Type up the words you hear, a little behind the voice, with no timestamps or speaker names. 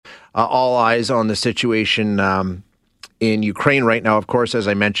all eyes on the situation in Ukraine right now. Of course, as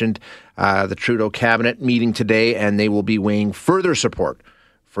I mentioned, the Trudeau cabinet meeting today, and they will be weighing further support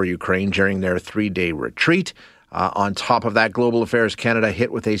for Ukraine during their 3-day retreat. On top of that, Global Affairs Canada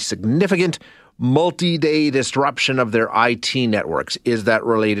hit with a significant multi-day disruption of their IT networks. Is that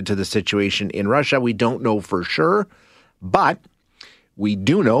related to the situation in Russia? We don't know for sure, but we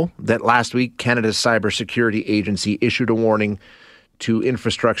do know that last week, Canada's cybersecurity agency issued a warning to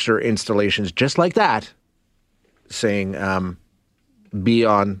infrastructure installations just like that, saying be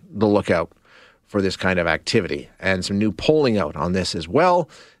on the lookout for this kind of activity. And some new polling out on this as well,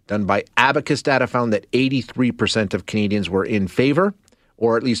 done by Abacus data, found that 83% of Canadians were in favor,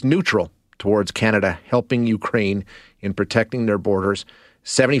 or at least neutral, towards Canada helping Ukraine in protecting their borders.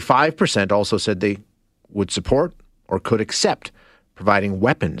 75% also said they would support or could accept providing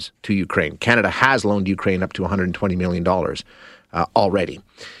weapons to Ukraine. Canada has loaned Ukraine up to $120 million already.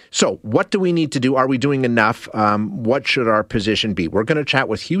 So what do we need to do? Are we doing enough? What should our position be? We're going to chat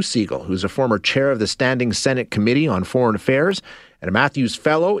with Hugh Segal, who's a former chair of the Standing Senate Committee on Foreign Affairs and a Matthews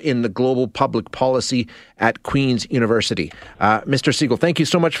Fellow in the Global Public Policy at Queen's University. Mr. Segal, thank you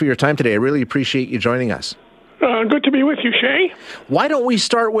so much for your time today. I really appreciate you joining us. Good to be with you, Shay. Why don't we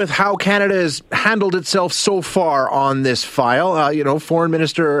start with how Canada has handled itself so far on this file? Foreign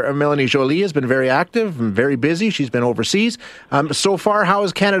Minister Melanie Joly has been very active and very busy. She's been overseas. So far, how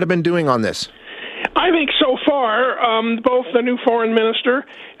has Canada been doing on this? I think so far, both the new foreign minister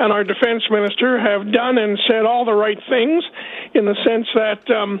and our defense minister have done and said all the right things, in the sense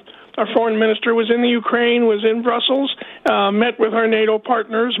that our foreign minister was in the Ukraine, was in Brussels, met with our NATO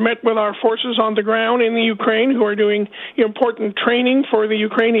partners, met with our forces on the ground in the Ukraine who are doing important training for the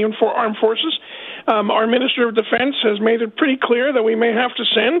Ukrainian armed forces. Our Minister of Defense has made it pretty clear that we may have to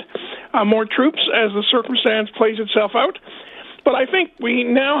send more troops as the circumstance plays itself out. But I think we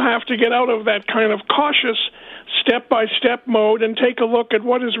now have to get out of that kind of cautious step-by-step mode and take a look at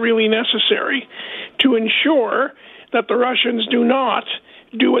what is really necessary to ensure that the Russians do not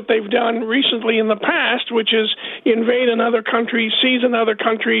do what they've done recently in the past, which is invade another country, seize another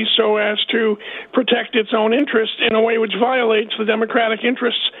country so as to protect its own interests in a way which violates the democratic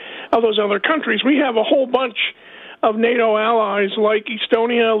interests of those other countries. We have a whole bunch of NATO allies like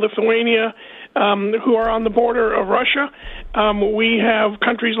Estonia, Lithuania, who are on the border of Russia. We have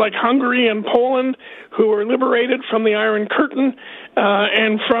countries like Hungary and Poland who were liberated from the Iron Curtain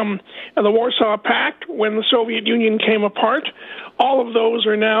and from the Warsaw Pact when the Soviet Union came apart. All of those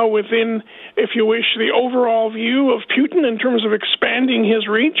are now within, if you wish, the overall view of Putin in terms of expanding his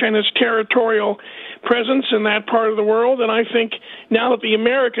reach and his territorial presence in that part of the world. And I think now that the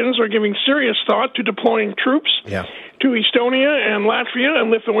Americans are giving serious thought to deploying troops to Estonia and Latvia and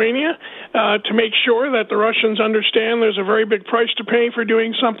Lithuania to make sure that the Russians understand there's a very big price to pay for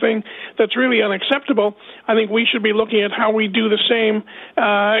doing something that's really unacceptable, I think we should be looking at how we do the same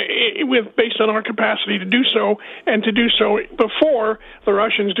based on our capacity to do so, and to do so before the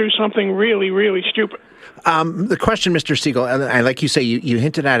Russians do something really, really stupid. The question, Mr. Segal, and like you say, you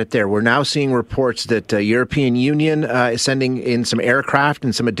hinted at it there. We're now seeing reports that the European Union is sending in some aircraft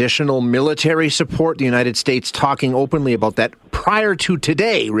and some additional military support. The United States talking openly about that. Prior to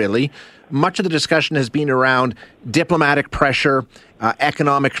today, really, much of the discussion has been around diplomatic pressure,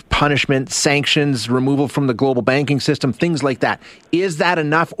 economic punishment, sanctions, removal from the global banking system, things like that. Is that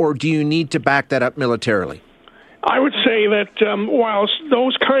enough, or do you need to back that up militarily? I would say that while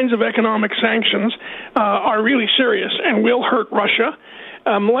those kinds of economic sanctions are really serious and will hurt Russia,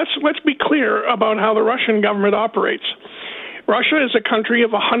 let's be clear about how the Russian government operates. Russia is a country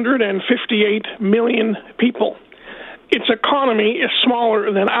of 158 million people. Its economy is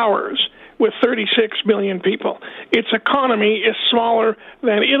smaller than ours, with 36 million people. Its economy is smaller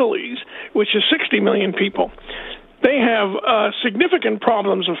than Italy's, which is 60 million people. They have significant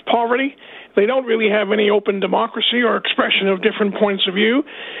problems of poverty. They don't really have any open democracy or expression of different points of view.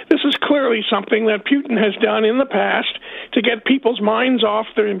 This is clearly something that Putin has done in the past to get people's minds off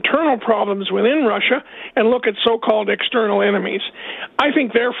their internal problems within Russia and look at so-called external enemies. I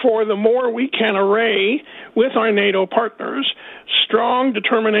think, therefore, the more we can array with our NATO partners strong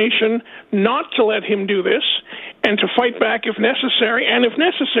determination not to let him do this and to fight back if necessary, and if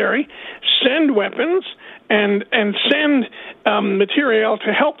necessary, send weapons and send material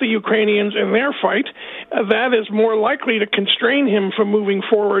to help the Ukrainians in their fight, that is more likely to constrain him from moving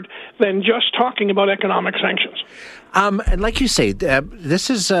forward than just talking about economic sanctions. And like you say, this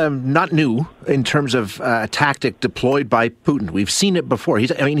is not new in terms of a tactic deployed by Putin. We've seen it before.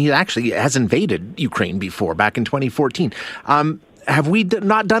 He actually has invaded Ukraine before, back in 2014. Have we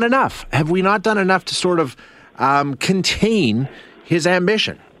not done enough? Have we not done enough to sort of contain his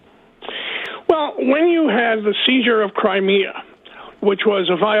ambition? Well, when you had the seizure of Crimea, which was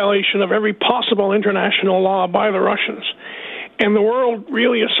a violation of every possible international law by the Russians, and the world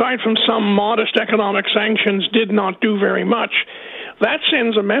really, aside from some modest economic sanctions, did not do very much, that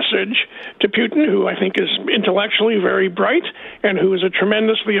sends a message to Putin, who I think is intellectually very bright and who is a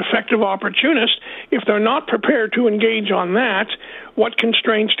tremendously effective opportunist. If they're not prepared to engage on that, what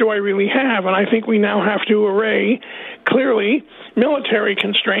constraints do I really have? And I think we now have to array clearly military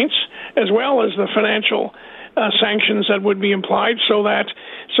constraints as well as the financial sanctions that would be implied, so that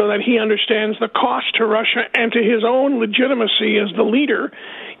he understands the cost to Russia and to his own legitimacy as the leader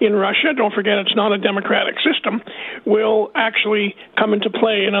in Russia. Don't forget, it's not a democratic system, will actually come into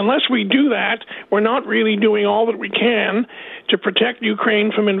play. And unless we do that, we're not really doing all that we can to protect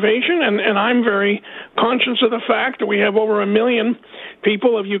Ukraine from invasion. And I'm very conscious of the fact that we have over 1 million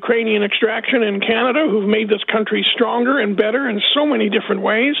people of Ukrainian extraction in Canada who've made this country stronger and better in so many different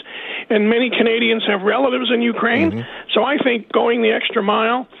ways. And many Canadians have relatives in Ukraine. Mm-hmm. So I think going the extra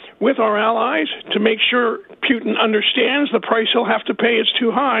mile with our allies to make sure Putin understands the price he'll have to pay is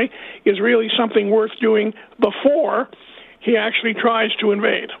too high is really something worth doing before he actually tries to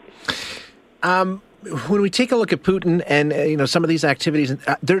invade. When we take a look at Putin and some of these activities,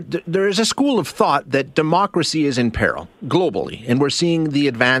 there is a school of thought that democracy is in peril globally, and we're seeing the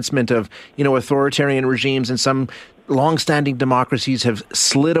advancement of authoritarian regimes, and some long-standing democracies have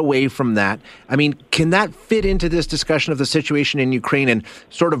slid away from that. I mean, can that fit into this discussion of the situation in Ukraine and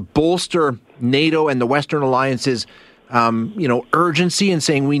sort of bolster NATO and the Western alliances? Urgency in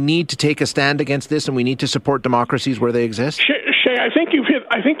saying we need to take a stand against this and we need to support democracies where they exist? Shay, I think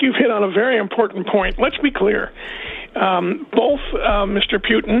you've hit on a very important point. Let's be clear. Both Mr.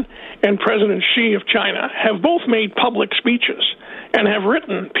 Putin and President Xi of China have both made public speeches and have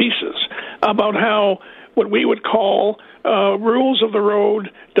written pieces about how what we would call rules of the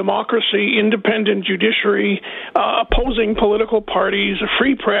road, democracy, independent judiciary, opposing political parties, a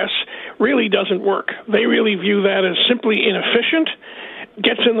free press, really doesn't work. They really view that as simply inefficient,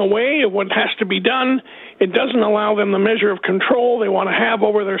 gets in the way of what has to be done. It doesn't allow them the measure of control they want to have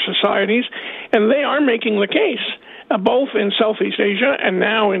over their societies. And they are making the case, both in Southeast Asia and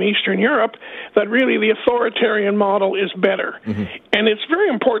now in Eastern Europe, that really the authoritarian model is better. Mm-hmm. And it's very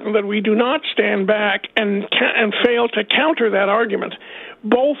important that we do not stand back and fail to counter that argument,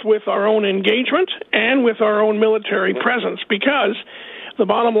 both with our own engagement and with our own military presence, because the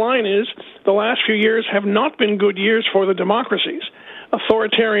bottom line is the last few years have not been good years for the democracies.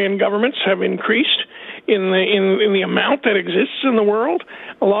 Authoritarian governments have increased in the amount that exists in the world.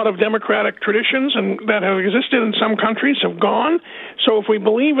 A lot of democratic traditions that have existed in some countries have gone. So if we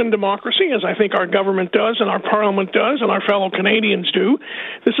believe in democracy, as I think our government does and our parliament does and our fellow Canadians do,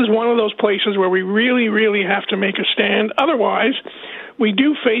 this is one of those places where we really, really have to make a stand. Otherwise, we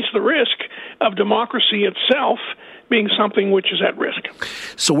do face the risk of democracy itself being something which is at risk.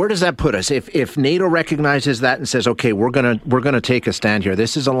 So where does that put us? If NATO recognizes that and says, okay, we're gonna take a stand here,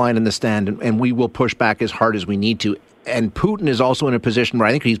 this is a line in the stand, and we will push back as hard as we need to. And Putin is also in a position where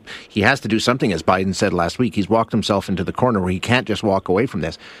I think he has to do something, as Biden said last week. He's walked himself into the corner where he can't just walk away from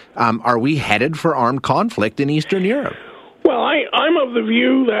this. Are we headed for armed conflict in Eastern Europe? Well, I'm of the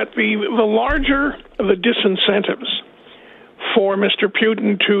view that the larger the disincentives for Mr.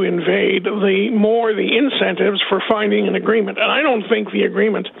 Putin to invade, the more the incentives for finding an agreement. And I don't think the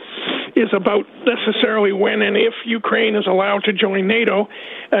agreement is about necessarily when and if Ukraine is allowed to join NATO.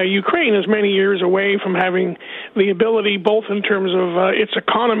 Ukraine is many years away from having the ability, both in terms of its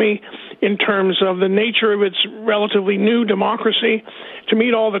economy, in terms of the nature of its relatively new democracy, to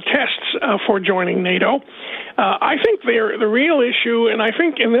meet all the tests for joining NATO. I think the real issue, and I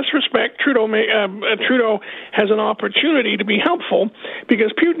think in this respect, Trudeau has an opportunity to be helpful,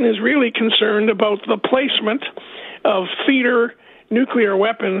 because Putin is really concerned about the placement of theater nuclear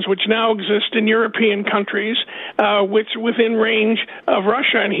weapons which now exist in European countries, which within range of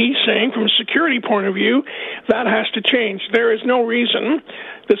Russia. And he's saying, from a security point of view, that has to change. There is no reason.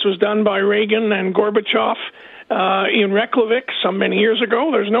 This was done by Reagan and Gorbachev in Reykjavik some many years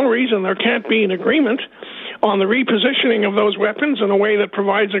ago. There's no reason there can't be an agreement on the repositioning of those weapons in a way that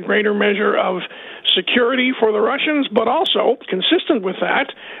provides a greater measure of security for the Russians, but also, consistent with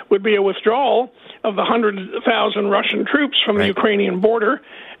that, would be a withdrawal of the 100,000 Russian troops from the Ukrainian border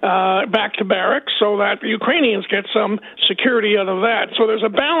back to barracks, so that the Ukrainians get some security out of that. So there's a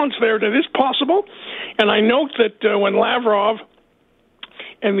balance there that is possible, and I note that when Lavrov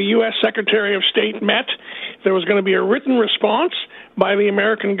and the U.S. Secretary of State met, there was going to be a written response by the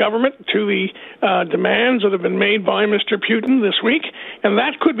American government to the demands that have been made by Mr. Putin this week, and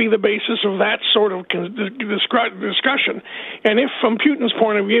that could be the basis of that sort of discussion. And if, from Putin's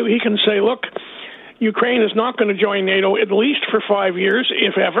point of view, he can say, look, Ukraine is not going to join NATO at least for 5 years,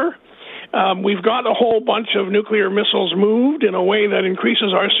 if ever. We've got a whole bunch of nuclear missiles moved in a way that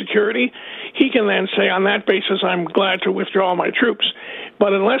increases our security. He can then say, on that basis, I'm glad to withdraw my troops.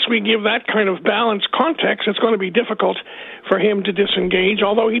 But unless we give that kind of balanced context, it's going to be difficult for him to disengage,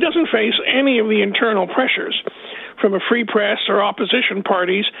 although he doesn't face any of the internal pressures from a free press or opposition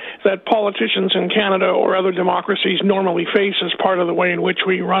parties that politicians in Canada or other democracies normally face as part of the way in which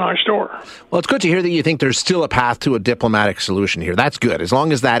we run our store. Well, it's good to hear that you think there's still a path to a diplomatic solution here. That's good. As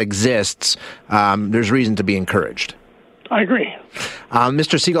long as that exists, there's reason to be encouraged. I agree.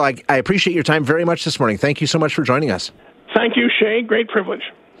 Mr. Siegel, I appreciate your time very much this morning. Thank you so much for joining us. Thank you, Shay. Great privilege.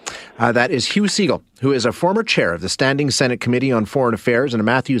 That is Hugh Siegel, who is a former chair of the Standing Senate Committee on Foreign Affairs and a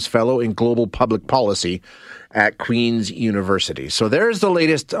Matthews Fellow in Global Public Policy at Queen's University. So there's the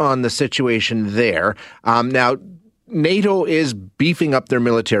latest on the situation there. Now, NATO is beefing up their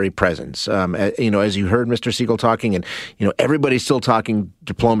military presence. As you heard Mr. Siegel talking, and everybody's still talking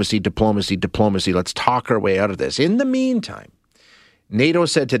diplomacy. Let's talk our way out of this. In the meantime, NATO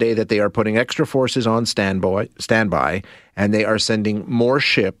said today that they are putting extra forces on standby, and they are sending more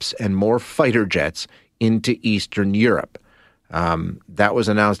ships and more fighter jets into Eastern Europe. That was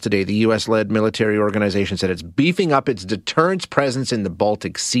announced today. The U.S.-led military organization said it's beefing up its deterrence presence in the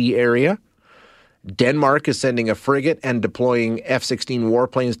Baltic Sea area. Denmark is sending a frigate and deploying F-16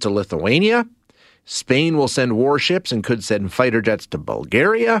 warplanes to Lithuania. Spain will send warships and could send fighter jets to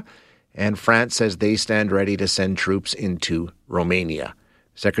Bulgaria. And France says they stand ready to send troops into Romania.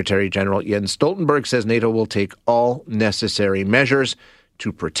 Secretary General Jens Stoltenberg says NATO will take all necessary measures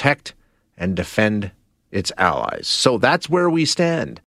to protect and defend its allies. So that's where we stand.